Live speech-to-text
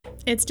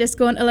It's just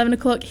gone 11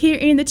 o'clock here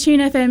in the Tune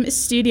FM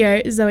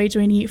studio. Zoe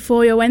joining you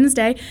for your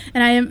Wednesday,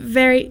 and I am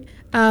very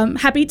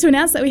happy to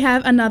announce that we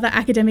have another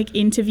academic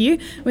interview.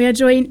 We are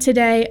joined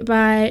today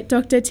by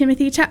Dr.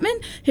 Timothy Chapman,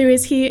 who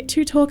is here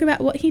to talk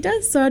about what he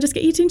does. So I'll just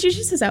get you to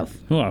introduce yourself.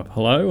 Oh,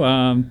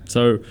 hello.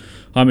 So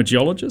I'm a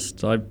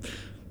geologist. I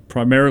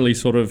primarily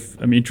sort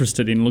of am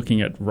interested in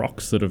looking at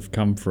rocks that have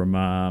come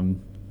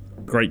from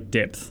great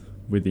depth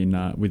within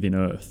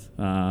Earth.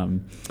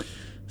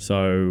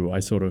 So I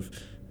sort of,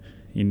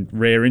 in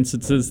rare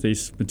instances,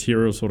 this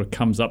material sort of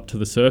comes up to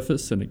the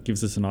surface and it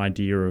gives us an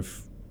idea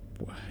of,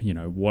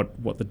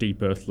 what the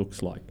deep Earth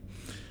looks like.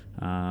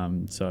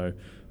 So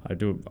I've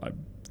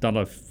done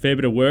a fair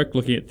bit of work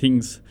looking at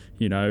things,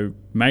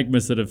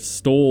 magmas that have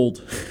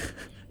stalled,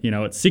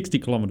 at 60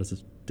 kilometres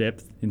of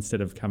depth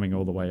instead of coming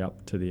all the way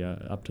up to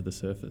the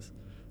surface.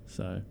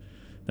 So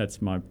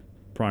that's my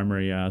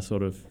primary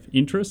sort of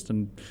interest,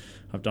 and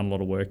I've done a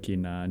lot of work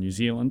in New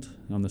Zealand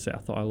on the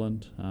South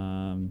Island,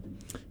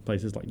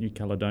 places like New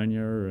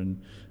Caledonia,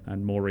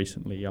 and more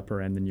recently up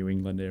around the New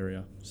England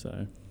area.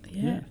 So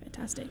yeah,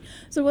 fantastic.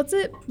 So what's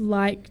it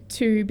like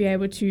to be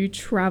able to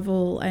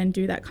travel and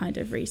do that kind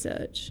of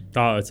research?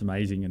 Oh, it's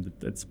amazing, and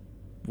it's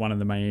one of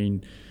the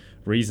main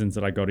reasons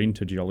that I got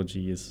into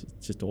geology is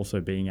just also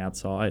being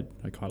outside.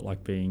 I quite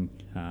like being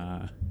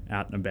out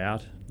and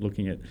about,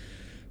 looking at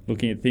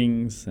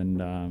things,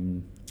 and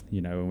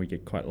and we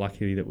get quite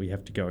lucky that we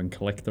have to go and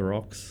collect the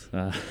rocks,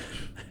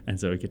 and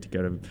so we get to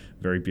go to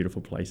very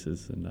beautiful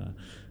places, and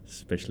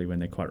especially when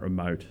they're quite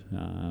remote,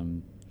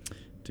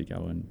 to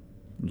go and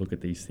look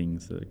at these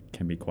things that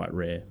can be quite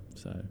rare.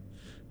 So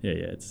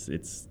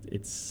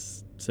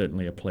it's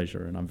certainly a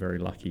pleasure, and I'm very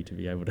lucky to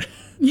be able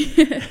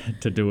to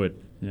to do it.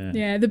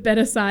 Yeah, the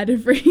better side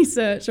of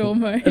research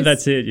almost.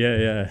 That's it.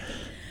 Yeah.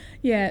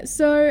 Yeah.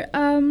 So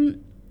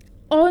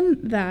on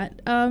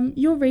that,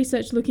 your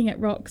research looking at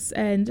rocks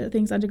and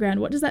things underground,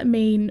 what does that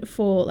mean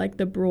for like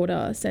the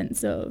broader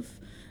sense of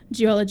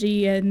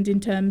geology and in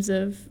terms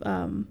of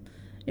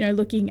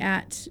looking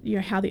at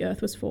how the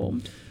Earth was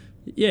formed?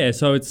 Yeah,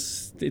 so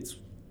it's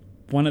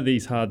one of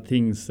these hard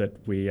things that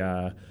we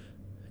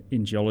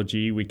in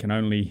geology we can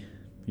only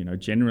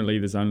generally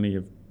there's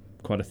only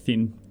quite a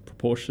thin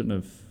proportion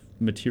of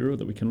material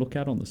that we can look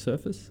at on the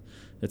surface.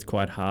 It's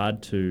quite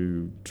hard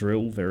to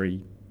drill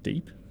very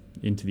deep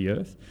into the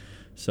Earth.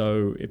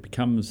 So it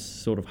becomes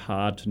sort of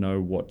hard to know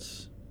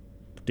what's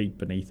deep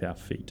beneath our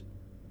feet.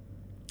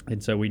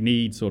 And so we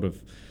need sort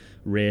of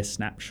rare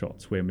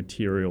snapshots where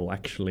material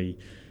actually,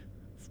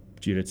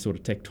 due to sort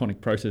of tectonic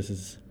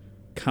processes,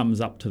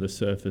 comes up to the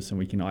surface, and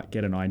we can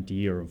get an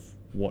idea of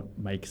what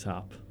makes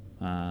up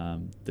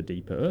the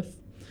deep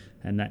Earth.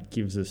 And that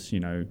gives us,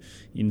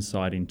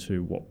 insight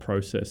into what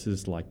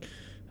processes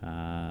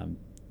are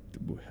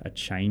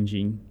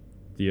changing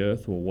the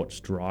Earth, or what's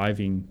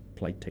driving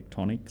plate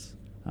tectonics.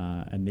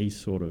 And these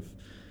sort of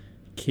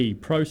key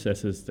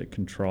processes that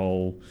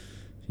control,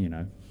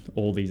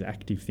 all these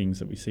active things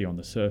that we see on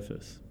the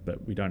surface,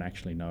 but we don't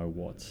actually know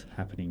what's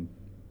happening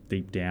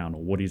deep down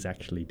or what is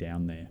actually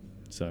down there.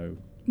 So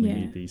we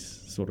need these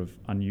sort of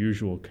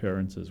unusual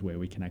occurrences where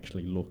we can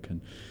actually look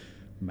and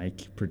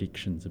make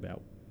predictions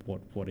about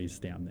what is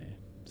down there.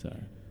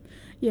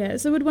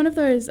 So would one of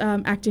those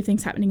active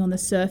things happening on the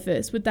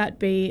surface, would that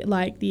be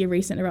like the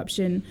recent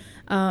eruption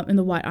in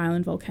the White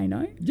Island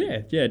volcano?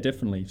 Yeah,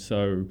 definitely.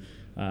 So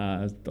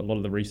a lot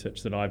of the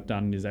research that I've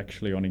done is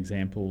actually on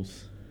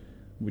examples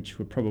which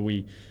were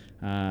probably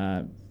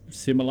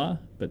similar,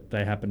 but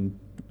they happened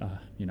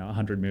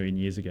 100 million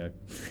years ago.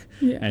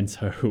 Yeah. And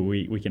so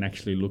we can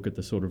actually look at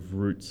the sort of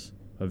roots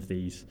of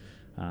these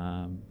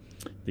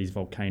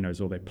volcanoes,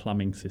 or their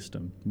plumbing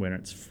system, when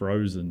it's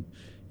frozen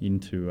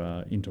into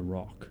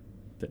rock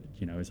that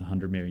is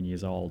 100 million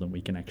years old, and we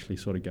can actually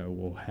sort of go,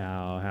 well,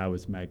 how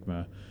is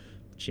magma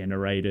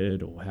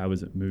generated, or how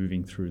is it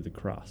moving through the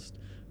crust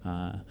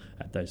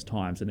at those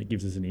times? And it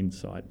gives us an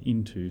insight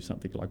into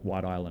something like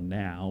White Island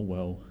now.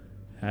 Well,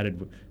 how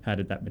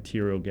did that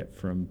material get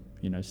from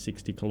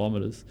 60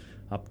 kilometres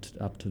up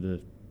to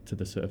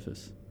the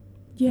surface?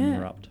 And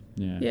erupt?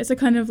 Yeah. So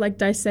kind of like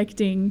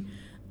dissecting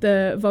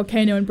the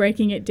volcano and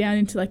breaking it down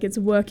into like its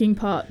working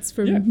parts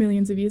from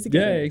millions of years ago.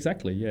 Yeah,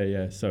 exactly.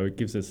 Yeah. So it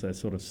gives us a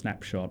sort of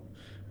snapshot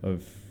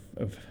of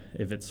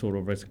if it's sort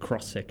of as a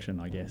cross section,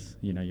 I guess.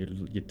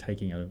 You're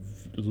taking a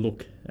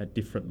look at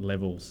different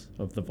levels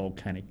of the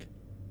volcanic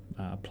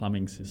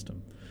plumbing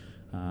system,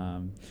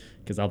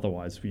 because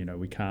otherwise,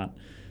 we can't.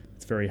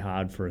 It's very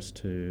hard for us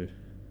to,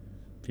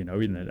 in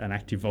an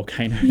active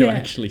volcano, to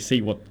actually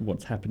see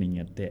what's happening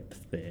at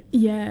depth there.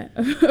 Yeah,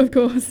 of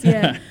course.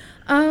 Yeah.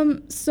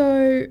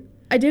 So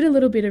I did a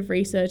little bit of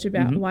research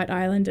about White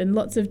Island, and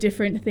lots of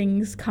different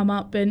things come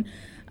up. And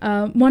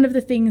one of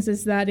the things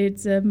is that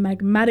it's a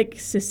magmatic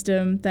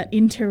system that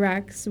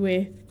interacts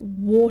with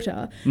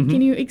water.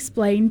 Can you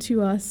explain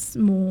to us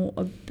more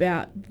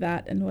about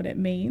that and what it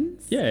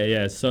means?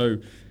 Yeah. So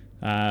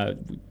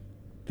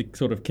the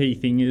sort of key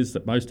thing is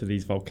that most of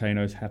these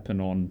volcanoes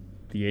happen on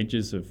the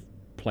edges of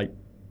plate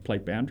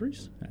plate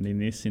boundaries, and in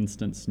this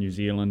instance, New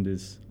Zealand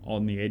is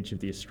on the edge of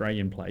the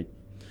Australian plate,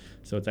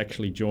 so it's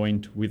actually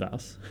joined with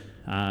us.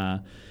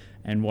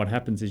 And what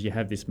happens is you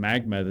have this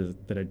magma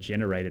that are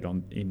generated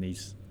in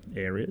these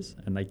areas,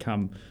 and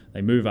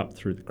they move up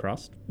through the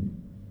crust.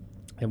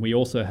 And we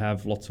also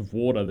have lots of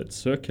water that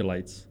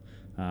circulates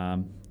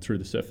through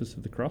the surface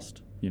of the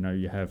crust.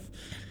 You have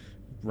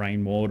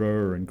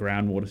rainwater and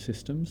groundwater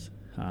systems.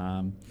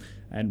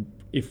 And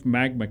if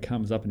magma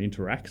comes up and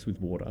interacts with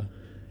water,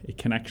 it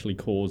can actually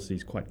cause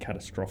these quite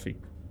catastrophic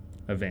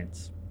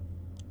events.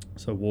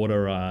 So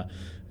water,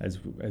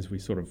 as we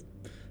sort of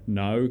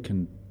know,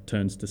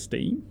 turns to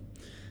steam.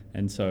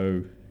 And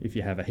so if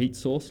you have a heat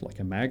source like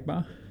a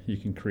magma, you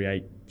can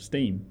create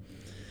steam.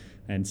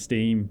 And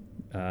steam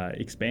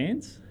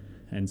expands.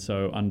 And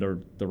so under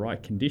the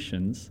right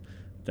conditions,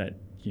 that,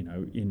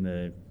 in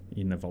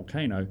the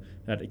volcano,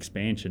 that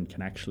expansion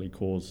can actually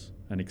cause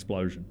an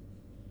explosion.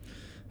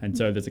 And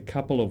so there's a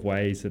couple of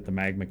ways that the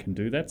magma can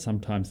do that.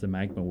 Sometimes the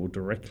magma will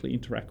directly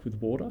interact with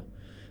water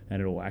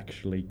and it will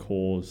actually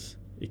cause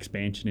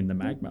expansion in the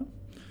magma,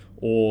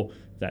 or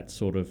that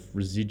sort of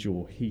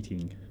residual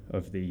heating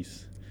of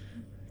these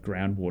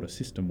groundwater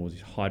systems or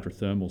these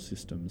hydrothermal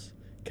systems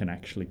can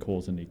actually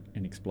cause an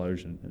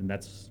explosion. And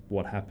that's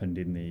what happened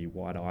in the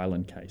White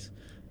Island case.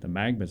 The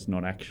magma's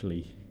not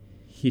actually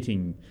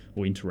hitting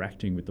or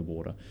interacting with the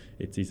water.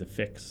 It's these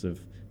effects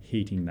of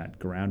heating that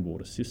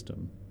groundwater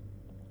system.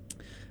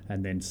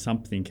 And then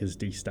something has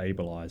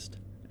destabilized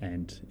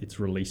and it's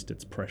released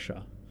its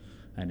pressure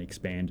and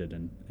expanded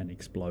and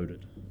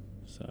exploded.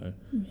 So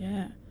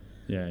yeah,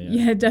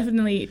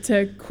 definitely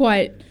to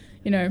quite,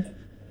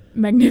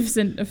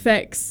 magnificent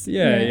effects.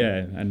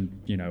 And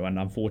and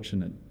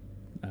unfortunate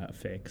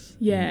effects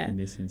in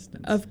this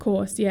instance. Of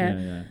course,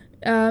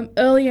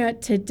 earlier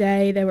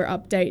today there were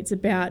updates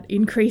about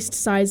increased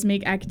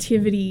seismic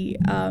activity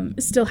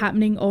still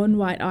happening on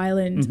White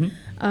Island,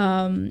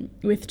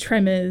 with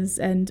tremors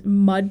and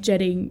mud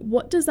jetting.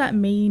 What does that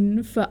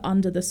mean for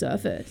under the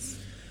surface?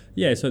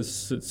 Yeah, so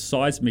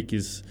seismic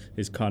is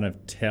kind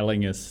of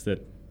telling us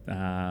that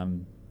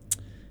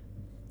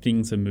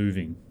things are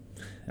moving,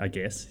 I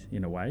guess,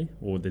 in a way,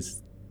 or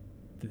there's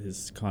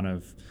kind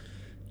of,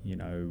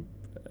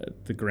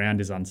 the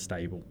ground is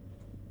unstable.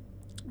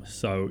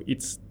 So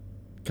it's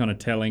kind of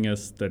telling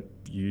us that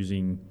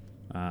using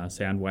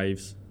sound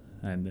waves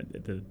and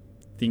the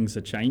things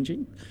are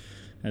changing.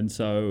 And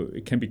so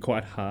it can be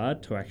quite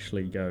hard to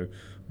actually go,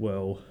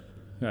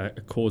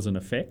 cause and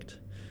effect,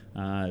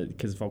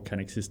 because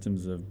volcanic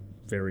systems are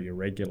very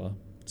irregular.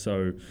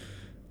 So,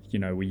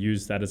 we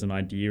use that as an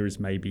idea as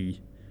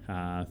maybe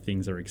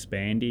things are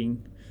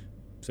expanding.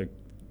 So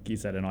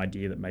is that an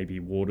idea that maybe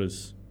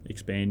water's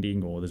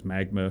expanding or there's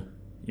magma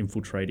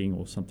infiltrating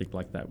or something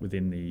like that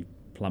within the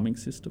plumbing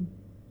system?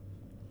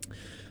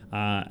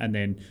 And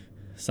then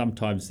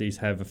sometimes these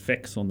have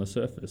effects on the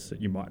surface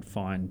that you might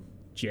find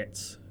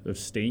jets of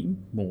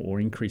steam or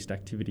increased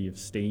activity of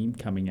steam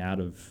coming out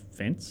of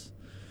vents,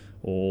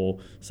 or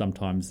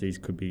sometimes these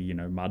could be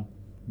mud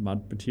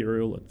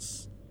material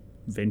that's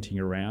venting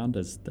around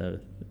as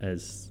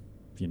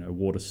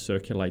water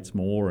circulates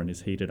more and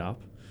is heated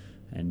up,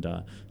 and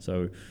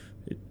so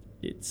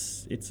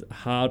it's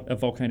hard.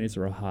 Volcanoes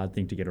are a hard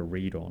thing to get a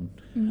read on,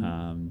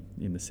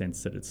 in the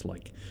sense that it's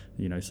like,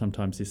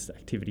 sometimes this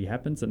activity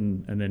happens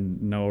and then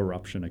no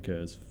eruption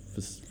occurs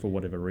for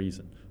whatever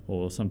reason.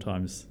 Or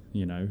sometimes,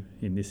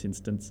 in this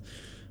instance,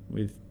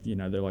 with,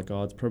 they're like,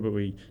 it's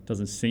probably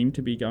doesn't seem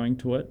to be going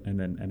to it,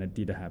 and it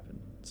did happen.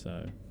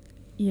 So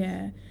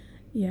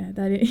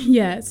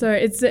so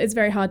it's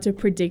very hard to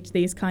predict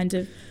these kind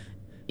of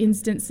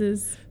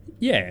instances.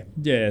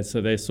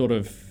 So they're sort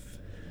of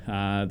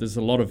there's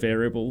a lot of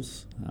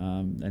variables,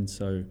 and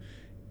so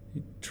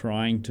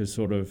trying to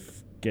sort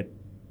of get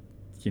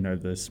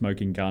the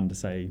smoking gun to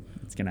say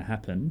it's going to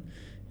happen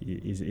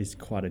is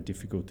quite a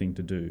difficult thing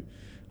to do,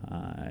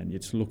 and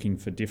it's looking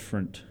for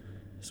different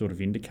sort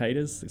of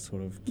indicators that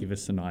sort of give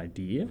us an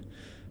idea.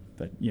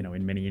 But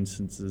in many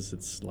instances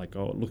it's like,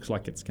 it looks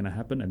like it's going to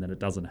happen, and then it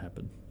doesn't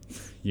happen,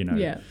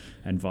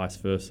 and vice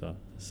versa.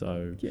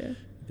 So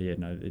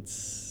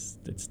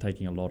it's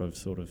taking a lot of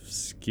sort of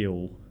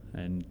skill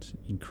and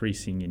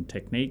increasing in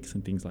techniques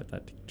and things like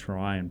that to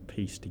try and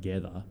piece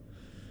together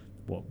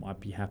what might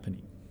be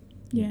happening.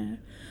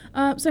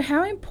 So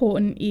how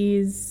important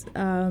is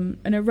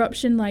an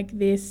eruption like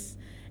this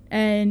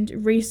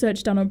and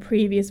research done on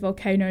previous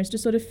volcanoes to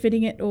sort of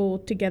fitting it all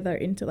together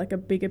into like a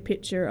bigger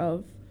picture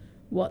of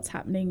what's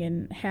happening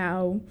and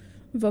how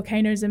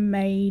volcanoes are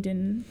made?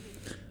 And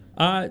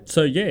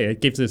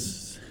it gives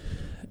us,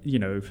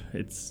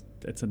 it's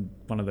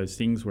one of those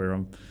things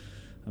where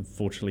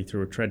unfortunately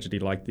through a tragedy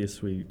like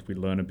this we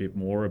learn a bit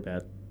more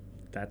about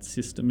that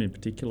system in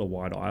particular,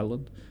 White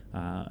Island,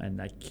 and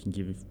that can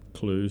give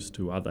clues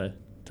to other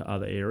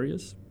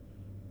areas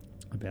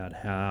about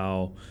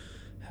how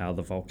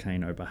the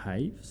volcano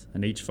behaves.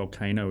 And each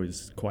volcano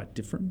is quite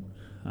different,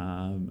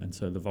 and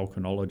so the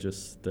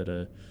volcanologists that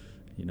are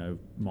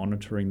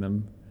monitoring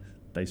them,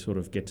 they sort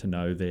of get to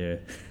know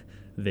their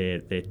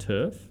their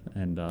turf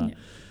and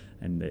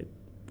the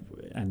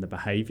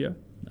behaviour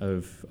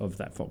of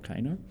that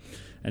volcano.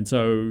 And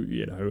so,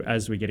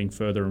 as we're getting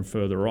further and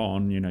further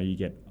on, you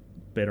get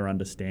better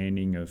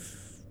understanding of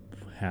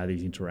how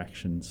these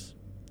interactions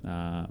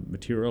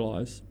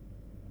materialise,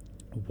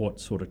 what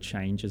sort of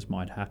changes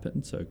might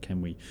happen. So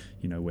can we,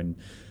 when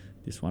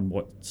this one,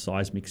 what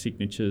seismic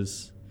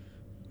signatures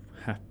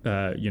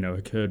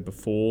occurred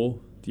before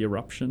the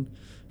eruption,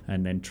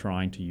 and then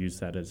trying to use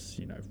that as,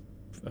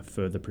 a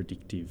further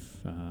predictive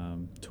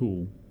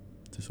tool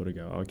to sort of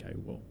go, okay,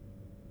 well,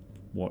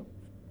 what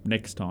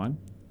next time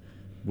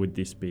would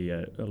this be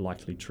a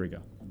likely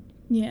trigger?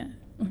 Yeah.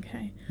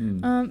 Okay.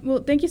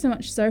 Well, thank you so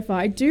much so far.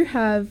 I do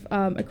have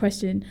a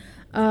question.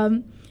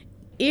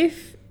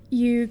 If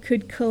you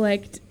could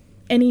collect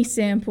any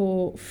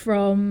sample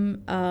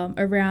from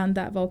around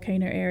that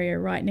volcano area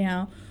right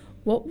now,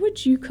 what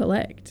would you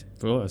collect?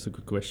 Oh, that's a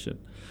good question.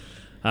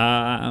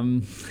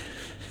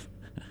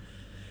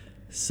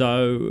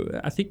 So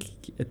I think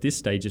at this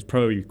stage it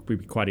probably would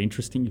be quite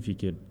interesting if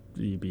you'd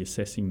be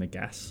assessing the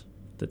gas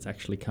that's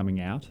actually coming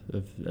out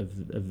of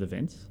the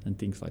vents and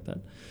things like that.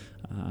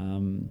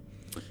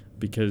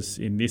 Because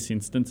in this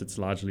instance, it's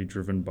largely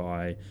driven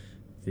by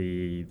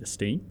the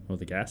steam or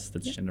the gas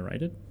that's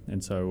generated.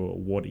 And so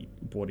what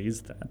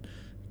is that?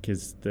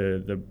 Because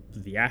the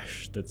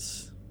ash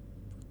that's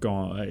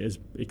is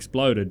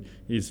exploded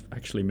is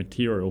actually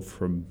material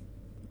from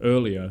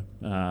earlier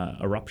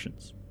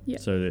eruptions. Yep.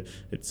 So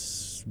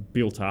it's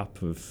built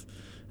up of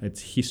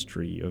its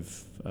history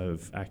of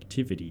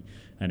activity.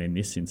 And in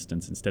this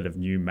instance, instead of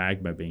new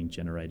magma being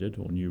generated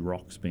or new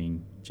rocks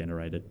being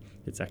generated,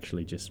 it's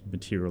actually just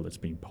material that's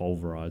been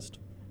pulverized.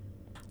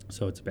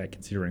 So it's about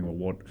considering,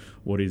 well,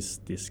 what is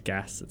this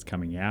gas that's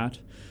coming out?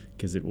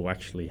 Because it will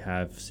actually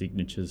have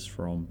signatures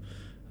from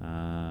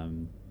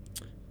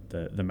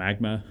the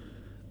magma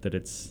that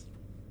it's,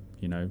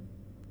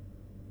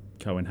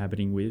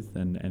 co-inhabiting with,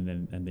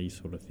 and these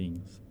sort of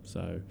things.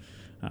 So,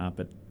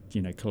 but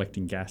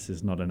collecting gas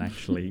is not an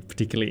actually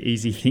particularly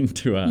easy thing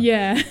to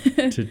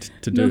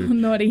to do.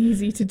 Not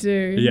easy to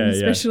do,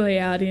 especially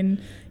out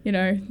in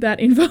that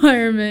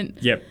environment.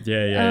 Yep,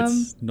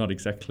 it's not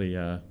exactly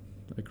a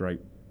great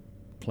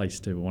place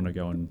to want to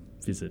go and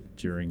visit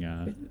during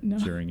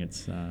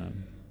its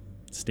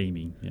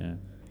steaming.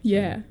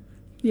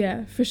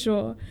 Yeah, for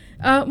sure.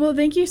 Well,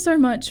 thank you so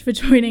much for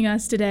joining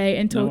us today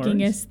and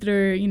talking us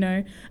through,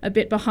 a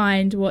bit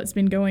behind what's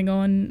been going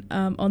on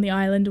the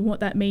island and what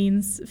that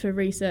means for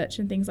research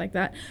and things like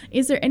that.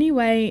 Is there any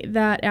way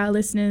that our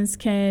listeners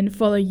can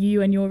follow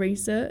you and your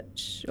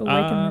research, or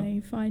where can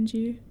they find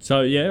you? So,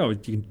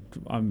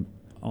 I'm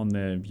on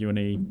the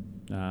UNE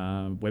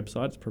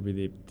website. It's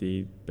probably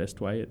the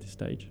best way at this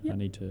stage. Yep. I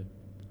need to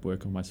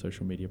work on my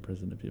social media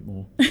presence a bit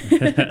more.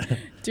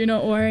 Do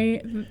not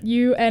worry,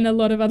 you and a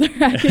lot of other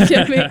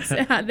academics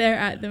out there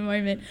at the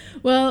moment.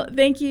 Well,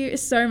 thank you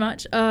so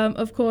much.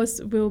 Of course,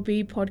 we'll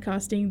be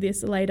podcasting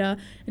this later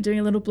and doing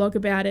a little blog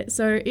about it.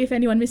 So if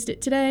anyone missed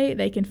it today,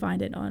 they can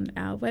find it on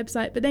our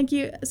website. But thank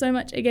you so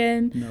much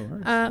again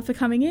for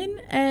coming in.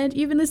 And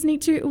you've been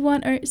listening to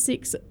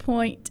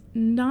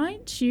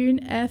 106.9 Tune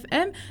FM.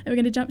 And we're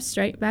going to jump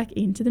straight back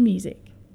into the music.